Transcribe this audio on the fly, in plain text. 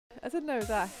I didn't know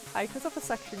that. I could have a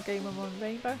section game on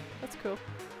Rainbow. That's cool.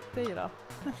 There you are.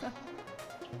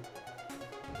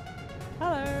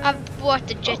 Hello. I've bought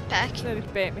the jetpack. Oh, nearly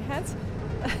burnt my head.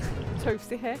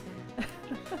 Toasty hair.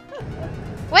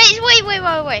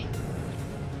 Wait.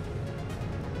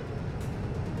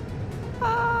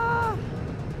 Ah!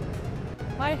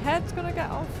 My head's gonna get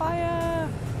on fire.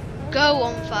 Oh, Go no.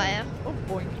 on fire. Oh,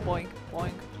 boink, boink,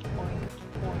 boink, boink,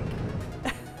 boink.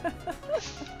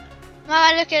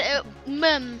 Mama, look at it.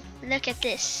 Mum, look at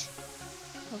this.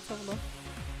 Let's have a look.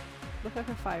 Look like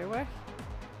a firework.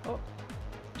 Oh.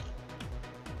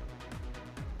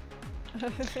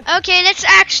 Okay, let's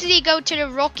actually go to the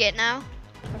rocket now.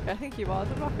 Okay, I think you are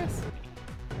the rocket.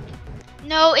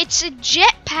 No, it's a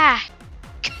jetpack.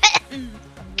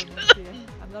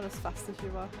 I'm not as fast as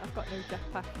you are. I've got no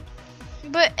jetpack.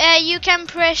 But you can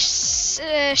press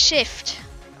shift.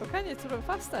 Oh, can you to run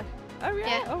faster? Oh yeah.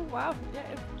 Yeah. Oh wow. Yeah,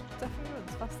 it definitely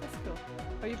runs fast. That's cool.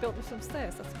 Oh, you built me some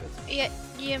stairs. That's good. Yeah,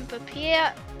 jump up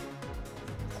here.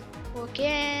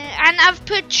 Okay, and I've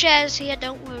put chairs here.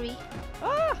 Don't worry.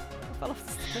 Ah! I fell off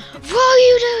the stairs. What are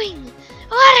you doing?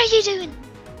 What are you doing?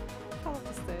 I fell off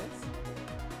the stairs.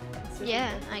 Let's see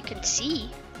Yeah, if we I can see.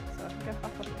 so I can get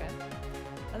back up again.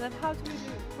 And then how do we do?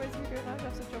 Where do we go now? Do we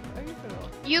have to jump over or?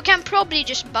 You can probably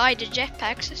just buy the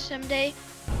jetpacks someday.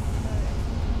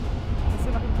 Let's see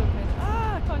if I can jump in.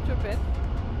 Ah! I can't jump in.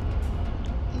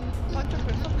 I can't jump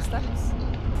in from the steps.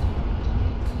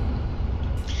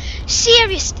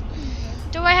 Serious?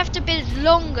 Do I have to build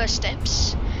longer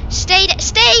steps? Stay. I Oh, want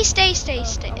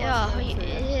to go through,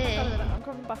 yeah. I'm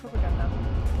coming back up again now.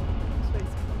 Sweet.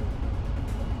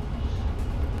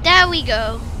 There we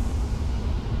go.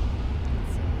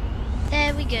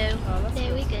 There we go. Oh, that's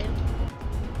There we good. go.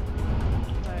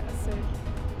 Right, I see.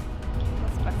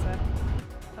 That's better.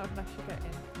 Now I can actually get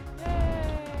in.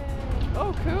 Yay!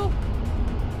 Oh, cool!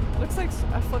 Looks like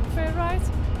a fun fair ride.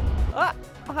 Ah!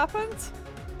 What happened?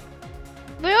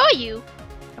 Where are you?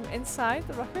 I'm inside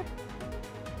the rocket.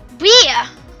 Where?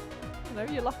 No,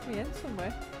 you locked me in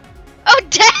somewhere. Oh,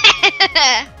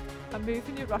 damn! I'm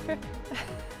moving your rocket.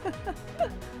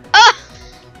 Oh,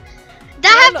 that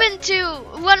Oh, look. happened to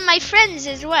one of my friends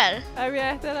as well. Oh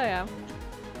yeah, there I am.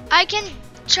 I can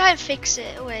try and fix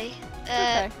it away.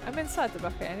 Okay, I'm inside the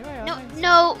rocket anyway, aren't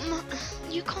No, I? no,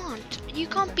 you can't. You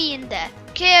can't be in there.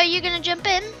 Okay, are you gonna jump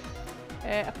in?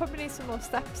 I probably need some more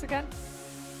steps again.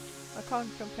 I can't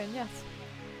jump in yet.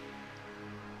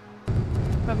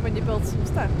 Remember when you build some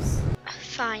steps?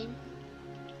 Fine.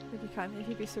 If you can, if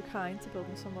you'd be so kind to build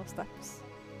me some more steps.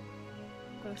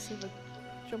 I'm gonna see if I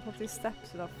jump off these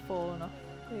steps without falling off.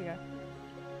 There you go.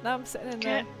 Now I'm sitting in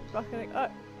Okay. the rocket.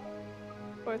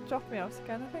 Oh, it dropped me out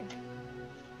again, I think.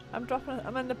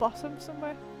 I'm in the bottom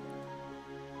somewhere.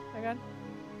 Again.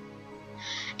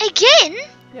 Again?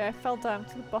 Yeah, I fell down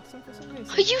to the bottom for some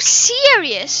reason. Are you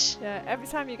serious? Yeah, every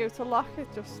time you go to lock, it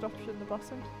just stops you in the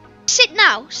bottom. Sit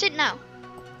now. Sit now.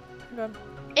 Hang on.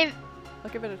 If I'll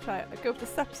give it a try. I'll go up the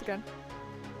steps again.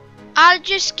 I'll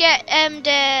just get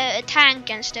the tank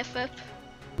and stuff up.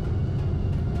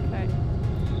 Okay.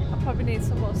 I'll probably need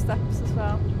some more steps as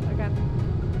well. Again.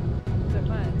 Don't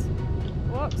mind.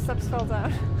 Whoops, steps fell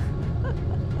down.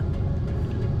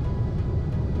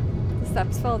 The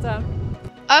steps fell down.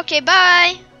 Okay,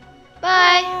 bye.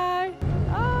 Bye. Bye!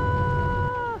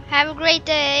 Ah! Have a great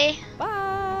day.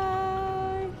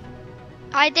 Bye!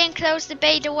 I didn't close the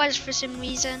beta was for some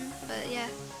reason, but yeah.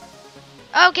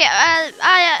 Okay,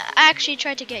 I actually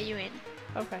tried to get you in.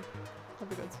 Okay. That'll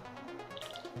be good.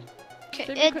 Okay,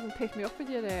 Shame you couldn't pick me up with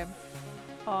your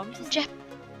arms.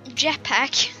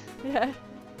 jetpack. Yeah.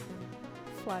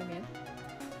 Fly me in.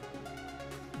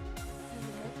 There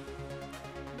we go.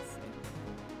 Let's see.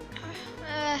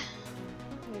 There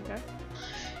you go.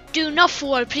 Do not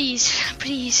fall, please.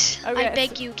 Please. Oh, I yeah,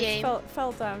 beg you, game.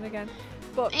 Fell down again.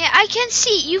 But Yeah, I can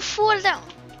see you fall down.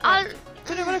 I'll.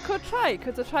 you know what I could try?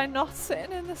 Could I try not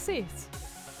sitting in the seat?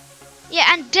 Yeah,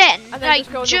 and then, And then like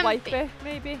just go on the white jumping. bit,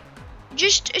 maybe?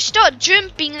 Just start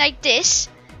jumping like this.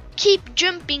 Keep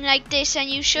jumping like this, and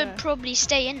you should Yeah. probably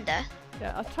stay in there.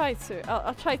 Yeah, I'll try to.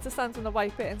 I'll try to stand on the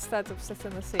white bit instead of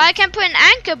sitting in the seat. I can put an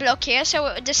anchor block here,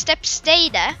 so the steps stay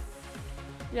there.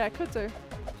 Yeah, I could do.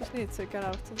 Just need to get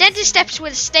out. of Then the seat. steps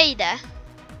will stay there.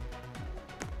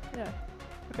 Yeah.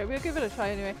 Okay, we'll give it a try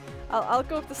anyway. I'll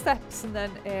go up the steps and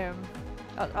then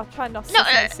I'll try not to No,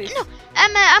 sit in the seat. no.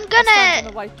 I'm I'll stand on gonna.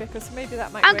 the white bit because maybe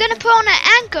that might. I'm work gonna out. put on an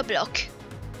anchor block.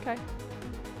 Okay.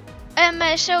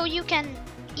 So you can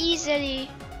easily.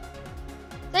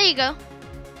 There you go.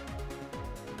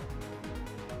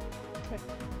 Okay.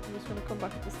 I'm just gonna come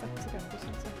back up the steps again. Just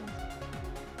 1 second.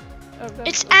 Oh,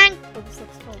 It's the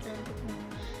steps fall down. didn't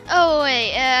Oh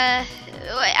wait,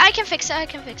 wait, I can fix it. I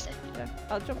can fix it. Yeah,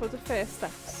 I'll jump up the first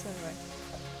steps anyway.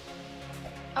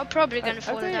 I'm probably gonna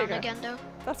fall there you down go. again though.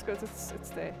 That's good. It's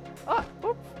there. Oh,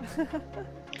 oop.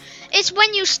 It's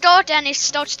when you start and it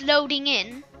starts loading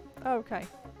in, Oh, okay.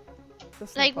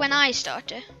 That's no like when problem. I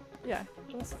started. Yeah.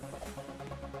 That's no problem.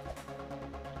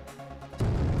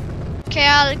 Okay,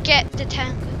 I'll get the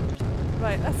tank.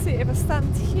 Right. Let's see if I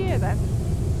stand here then.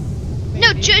 No,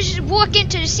 Maybe. just walk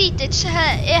into the seat. It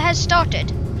has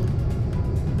started.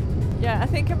 Yeah, I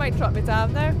think it might drop me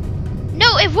down now.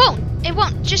 No, it won't. It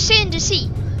won't. Just stay in the seat.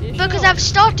 You Because sure? I've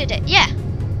started it. Yeah,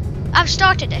 I've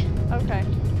started it. Okay.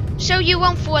 So you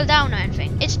won't fall down or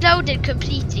anything. It's loaded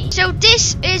completely. So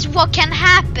this is what can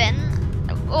happen,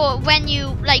 or when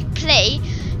you like play.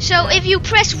 So Yeah. if you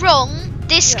press wrong,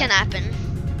 this Yeah. can happen.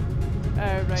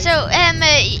 Oh, right. So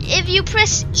if you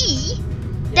press E,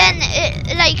 then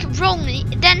like wrongly,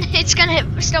 then it's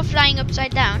gonna stop flying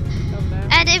upside down. Oh, no.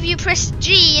 And if you press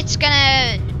G, it's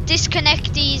gonna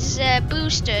disconnect these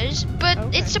boosters. But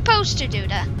Okay. it's supposed to do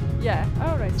that. Yeah.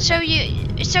 All right. So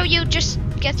you just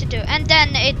get to do, and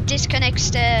then it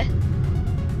disconnects the.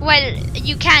 Well,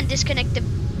 you can disconnect the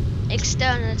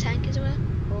external tank as well.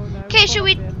 Oh, no. Okay, Fall off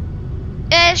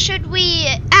here. Should we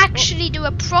actually do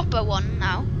a proper one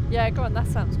now? Yeah, go on. That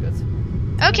sounds good.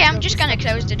 Okay, I'm go just up the gonna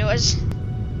steps close the doors.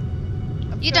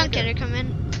 I'm You sure I don't get to come in.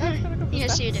 I'm gonna go up the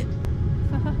Yes, you steps. do.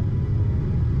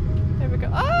 Here we go.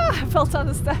 Ah! I fell down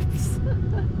the steps.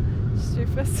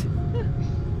 Stupid.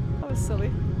 That was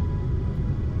silly.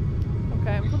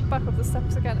 Okay, I'm coming back up the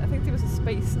steps again. I think there was a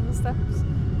space in the steps.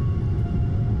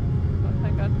 Oh,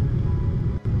 hang on.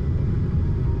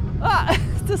 Ah!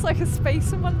 There's like a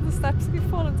space in one of the steps. I keep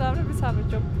falling down every time I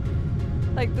jump.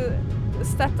 Like the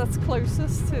step that's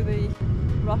closest to the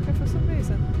rocket for some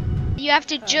reason. You have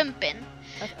to jump in.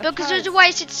 I Because tried.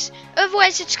 otherwise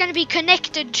it's gonna be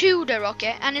connected to the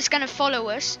rocket and it's gonna follow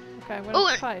us. Okay, I'm gonna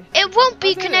Oh, try. it won't be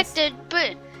I'll do this. connected,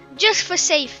 but just for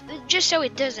safe, just so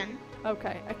it doesn't.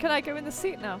 Okay, can I go in the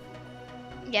seat now?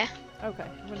 Yeah. Okay,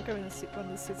 I'm gonna go in the seat, one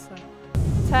of the seats now.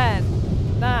 10,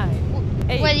 9,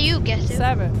 8, Well, you get it.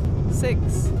 7,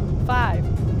 6, 5,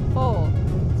 4,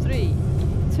 3,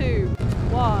 2,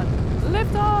 1.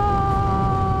 Lift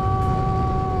off!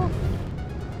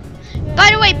 By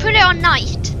the way, Yay. put it on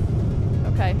night,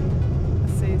 Okay,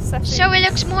 let's see. Settings. so it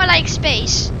looks more like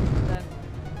space. Then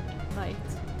night.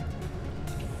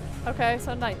 Okay,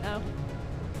 so night now.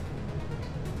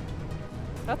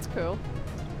 That's cool.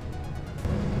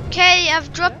 Okay,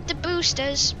 I've dropped the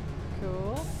boosters.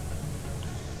 Cool.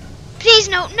 Please,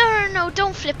 no,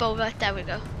 don't flip over. There we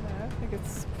go. No, I think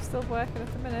it's still working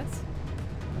at the minute.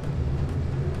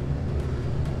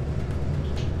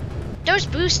 Those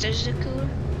boosters are cool.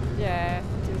 Yeah,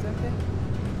 it is okay.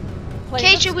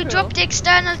 Okay, should we drop the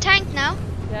external tank now?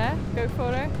 Yeah, go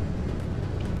for it.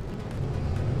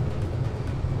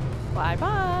 Bye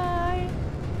bye.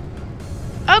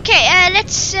 Okay,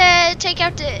 let's take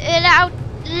out the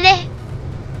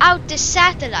out the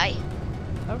satellite.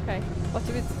 Okay. What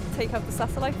do we take out the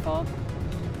satellite for?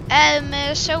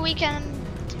 So we can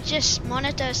just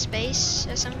monitor space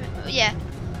or something. Yeah.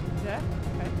 Yeah.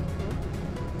 Okay.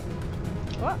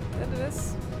 Cool. What? There it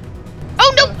is.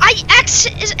 Oh no!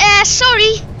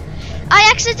 Sorry. I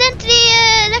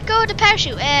accidentally let go of the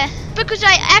parachute. Because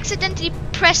I accidentally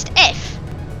pressed F,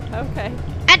 Okay.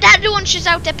 and that launches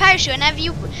out the parachute. And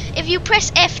if you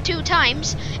press F 2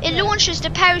 times, it Yeah. launches the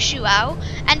parachute out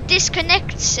and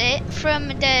disconnects it from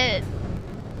the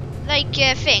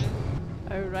thing.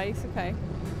 Oh right. Okay.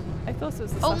 I thought it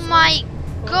was the Oh satellite. my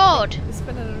Oh, god! It's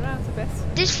spinning around a bit.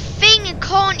 This thing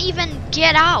can't even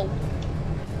get out.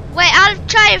 Wait, I'll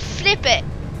try to flip it.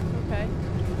 Okay.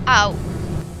 Ow.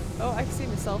 Oh, I can see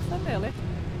myself then nearly.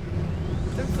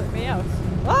 Don't flip me out.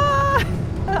 Ah!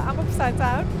 I'm upside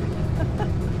down.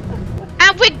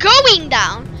 And we're going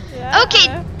down. Yeah.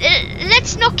 Okay,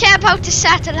 let's not care about the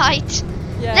satellite.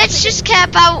 Yeah, I Let's think just care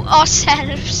about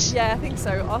ourselves. Yeah, I think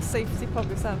so. Our safety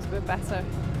probably sounds a bit better.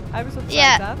 I was upside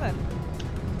Yeah. down then.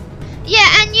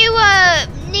 Yeah, and you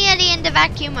were nearly in the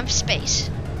vacuum of space.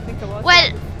 I think I was.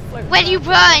 Well, Floating well, you around.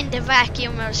 were in the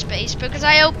vacuum of space because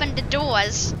I opened the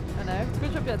doors. I know. It's a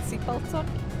good job you had seatbelts on.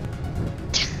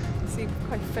 You seem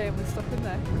quite firmly stuck in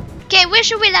there. Okay, where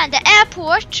should we land? The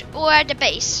airport or the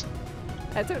base?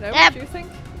 I don't know. Air- What do you think?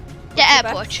 The What's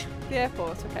airport. best? The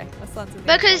airport. Okay, let's land in the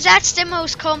Because airport. that's the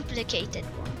most complicated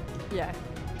one. Yeah.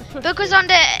 Because on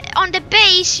the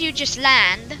base you just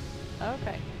land,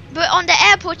 Okay. but on the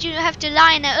airport you have to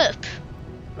line it up.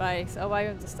 Right. Oh, I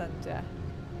understand. Yeah.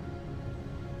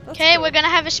 That's Okay, cool. we're gonna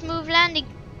have a smooth landing.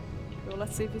 Well,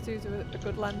 let's see if you do a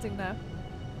good landing now.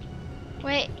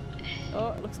 Wait,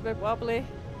 Oh, it looks a bit wobbly.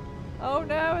 Oh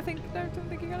no, I don't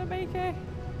think you're gonna make it.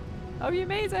 Oh, you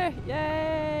made it!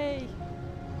 Yay!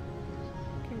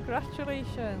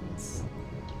 Congratulations.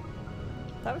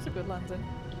 That was a good landing.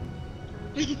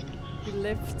 We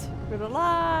lived. We're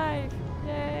alive!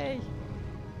 Yay!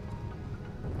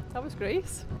 That was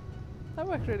great. That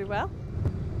worked really well.